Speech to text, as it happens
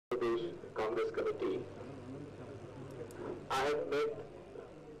Congress Committee, I have met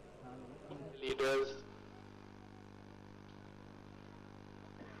leaders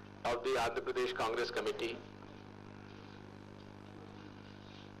of the Andhra Pradesh Congress Committee,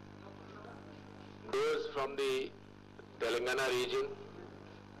 those from the Telangana region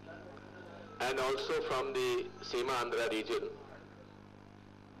and also from the Seema Andhra region,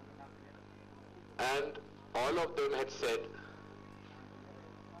 and all of them had said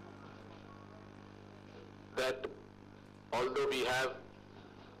that although we have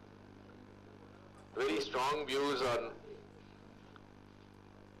very strong views on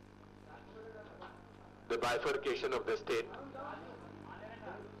the bifurcation of the state,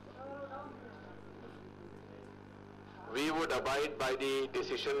 we would abide by the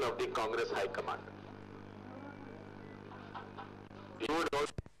decision of the Congress High Command. We would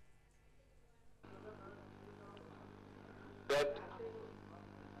also that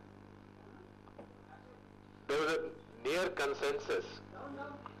there was a near consensus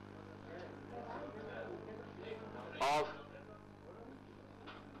of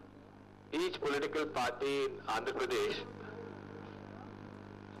each political party in Andhra Pradesh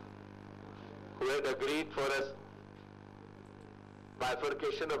who had agreed for a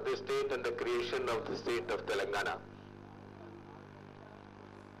bifurcation of the state and the creation of the state of Telangana.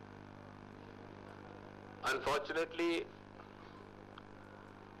 Unfortunately,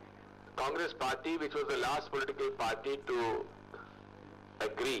 Congress Party, which was the last political party to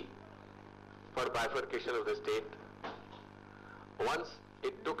agree for bifurcation of the state, once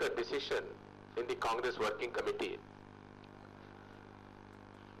it took a decision in the Congress Working Committee,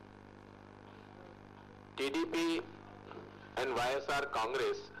 TDP and YSR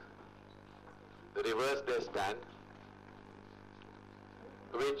Congress reversed their stand,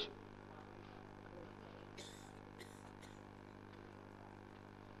 which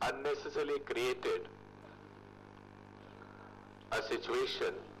unnecessarily created a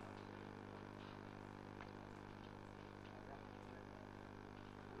situation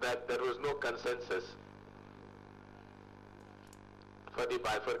that there was no consensus for the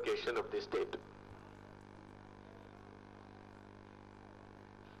bifurcation of the state.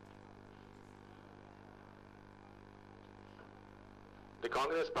 The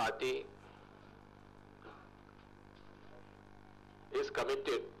Congress Party is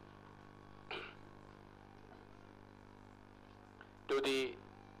committed to the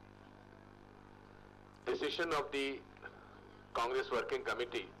decision of the Congress Working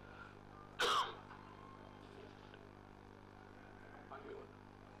Committee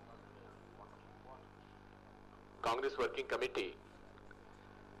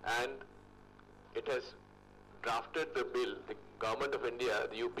and it has drafted the bill. The Government of India,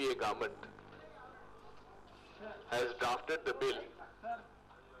 the UPA government, has drafted the bill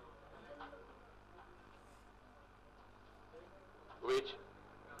which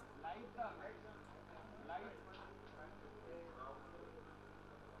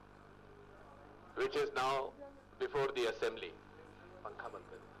is now before the Assembly.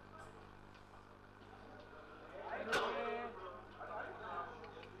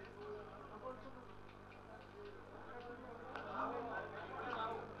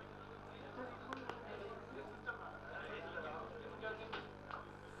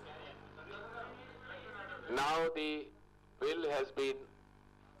 Now the bill has been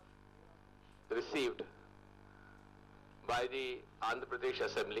received by the Andhra Pradesh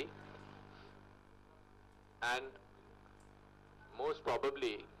Assembly, and most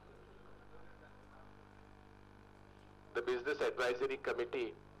probably the Business Advisory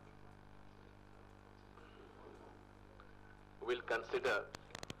Committee will consider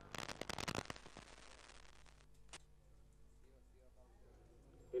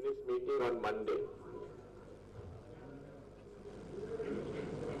in its meeting on Monday.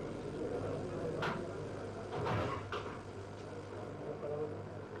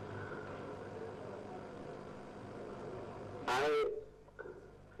 I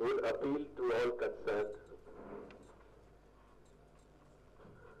would appeal to all concerned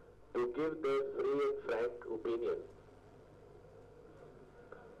to give their free and frank opinion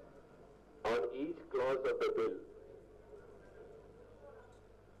on each clause of the bill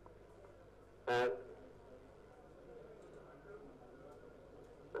and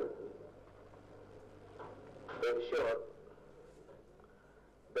ensure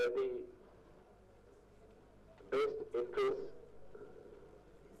that the best interests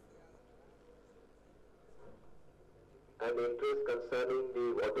and interests concerning the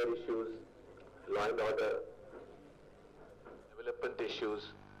water issues, law and order, development issues,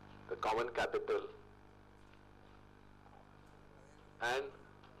 the common capital, and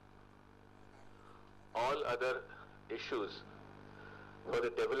all other issues for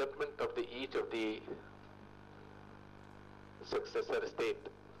the development of each of the successor state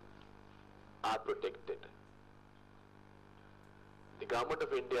are protected. The Government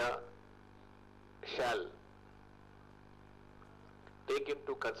of India shall take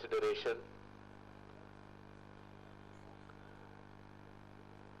into consideration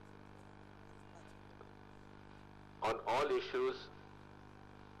on all issues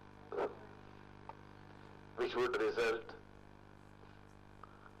which would result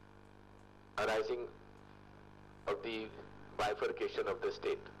arising of the bifurcation of the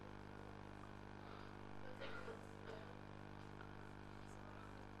state.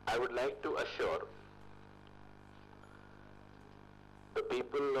 I would like to assure the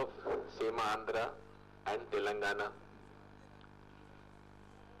people of Seema Andhra and Telangana,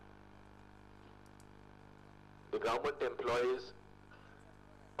 the government employees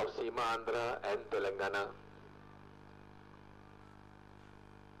of Seema Andhra and Telangana,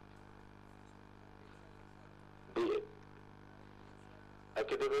 the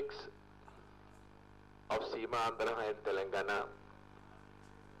academics of Seema Andhra and Telangana,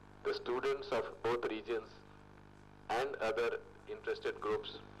 the students of both regions and other interested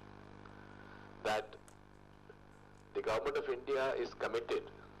groups, that the Government of India is committed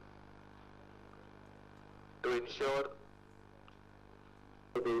to ensure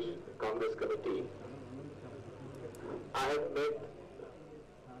the Congress Committee. I have met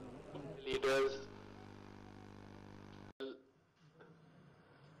leaders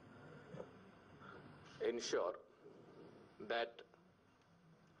ensure that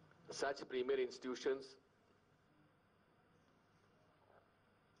such premier institutions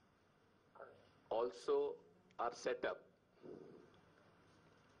also are set up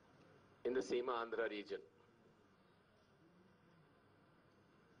in the Seema Andhra region.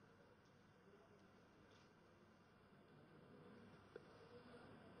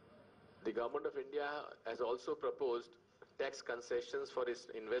 The Government of India has also proposed tax concessions for its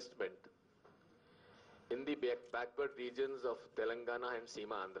investment in the backward regions of Telangana and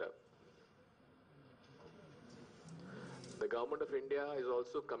Seema Andhra. The Government of India is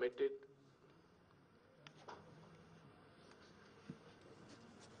also committed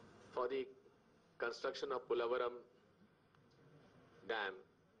for the construction of Pulavaram Dam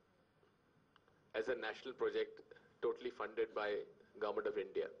as a national project totally funded by Government of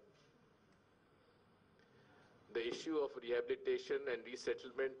India. The issue of rehabilitation and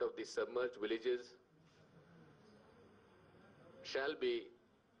resettlement of the submerged villages shall be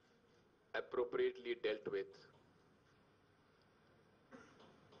appropriately dealt with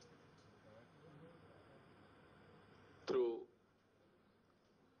through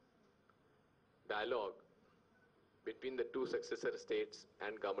dialogue between the two successor states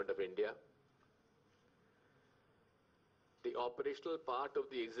and Government of India. The operational part of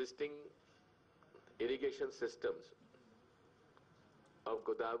the existing irrigation systems of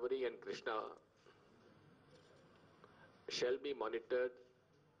Godavari and Krishna shall be monitored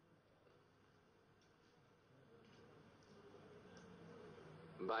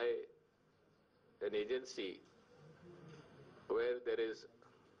by an agency where there is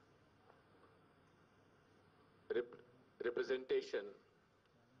representation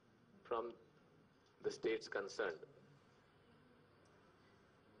from the states concerned.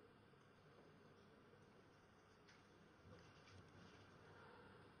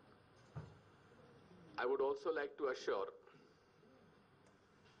 I would also like to assure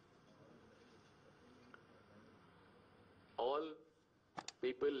all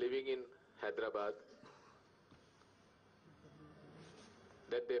people living in Hyderabad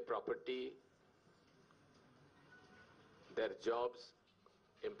that their property, their jobs,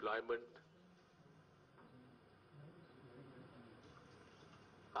 employment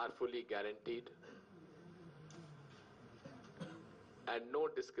are fully guaranteed and no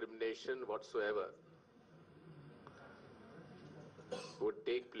discrimination whatsoever would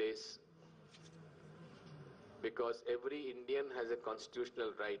take place, because every Indian has a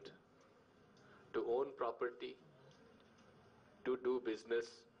constitutional right to own property, to do business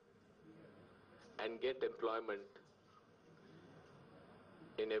and get employment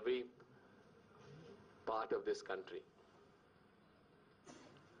in every part of this country.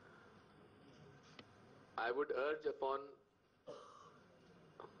 I would urge upon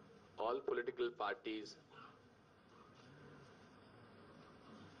all political parties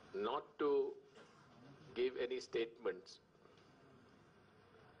not to give any statements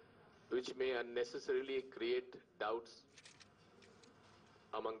which may unnecessarily create doubts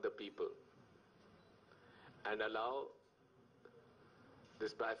among the people and allow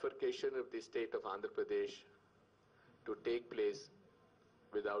this bifurcation of the state of Andhra Pradesh to take place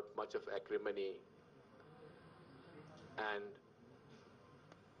without much of acrimony and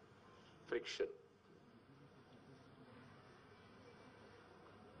friction.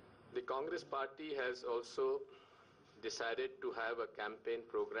 The Congress party has also decided to have a campaign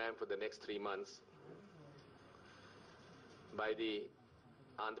program for the next 3 months by the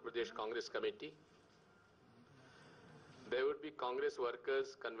Andhra Pradesh Congress Committee. There would be Congress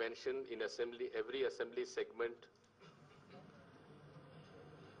workers' convention in every assembly segment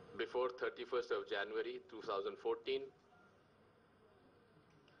before 31st of January 2014.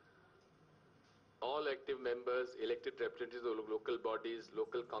 All active members, elected representatives of local bodies,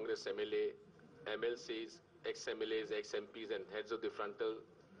 local Congress MLA, MLCs, ex-MLAs, ex-MPs and heads of the frontal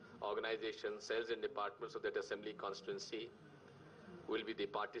organizations, cells and departments of that assembly constituency will be the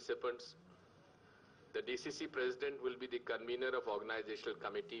participants. The DCC president will be the convener of organizational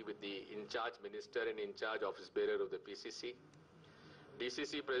committee with the in-charge minister and in-charge office bearer of the PCC.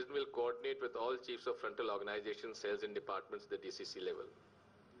 DCC president will coordinate with all chiefs of frontal organizations, cells and departments at the DCC level.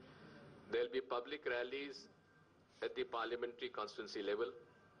 There will be public rallies at the parliamentary constituency level.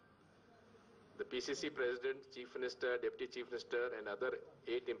 The PCC president, chief minister, deputy chief minister and other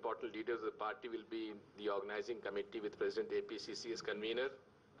 8 important leaders of the party will be in the organizing committee with President APCC as convener.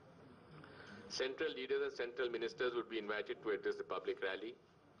 Central leaders and central ministers would be invited to address the public rally.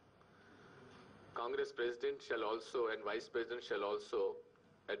 Congress president shall also and vice president shall also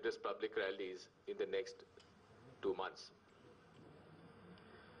address public rallies in the next 2 months.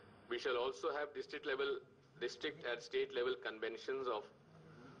 We shall also have district and state level conventions of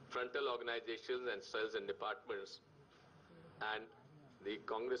frontal organizations and cells and departments, and the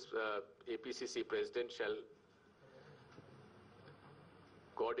Congress APCC president shall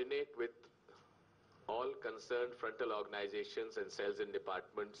coordinate with all concerned frontal organizations and cells and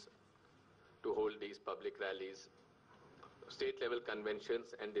departments to hold these public rallies, state level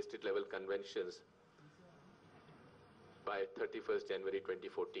conventions and district level conventions by 31st January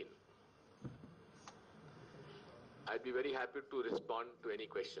 2014. I'd be very happy to respond to any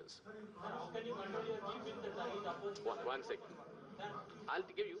questions. One second. I'll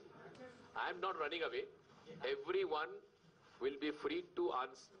give you. I'm not running away. Everyone will be free to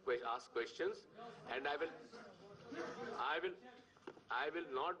ask questions, and I will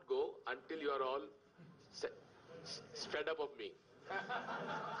not go until you are all fed up of me.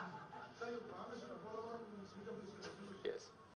 Yes.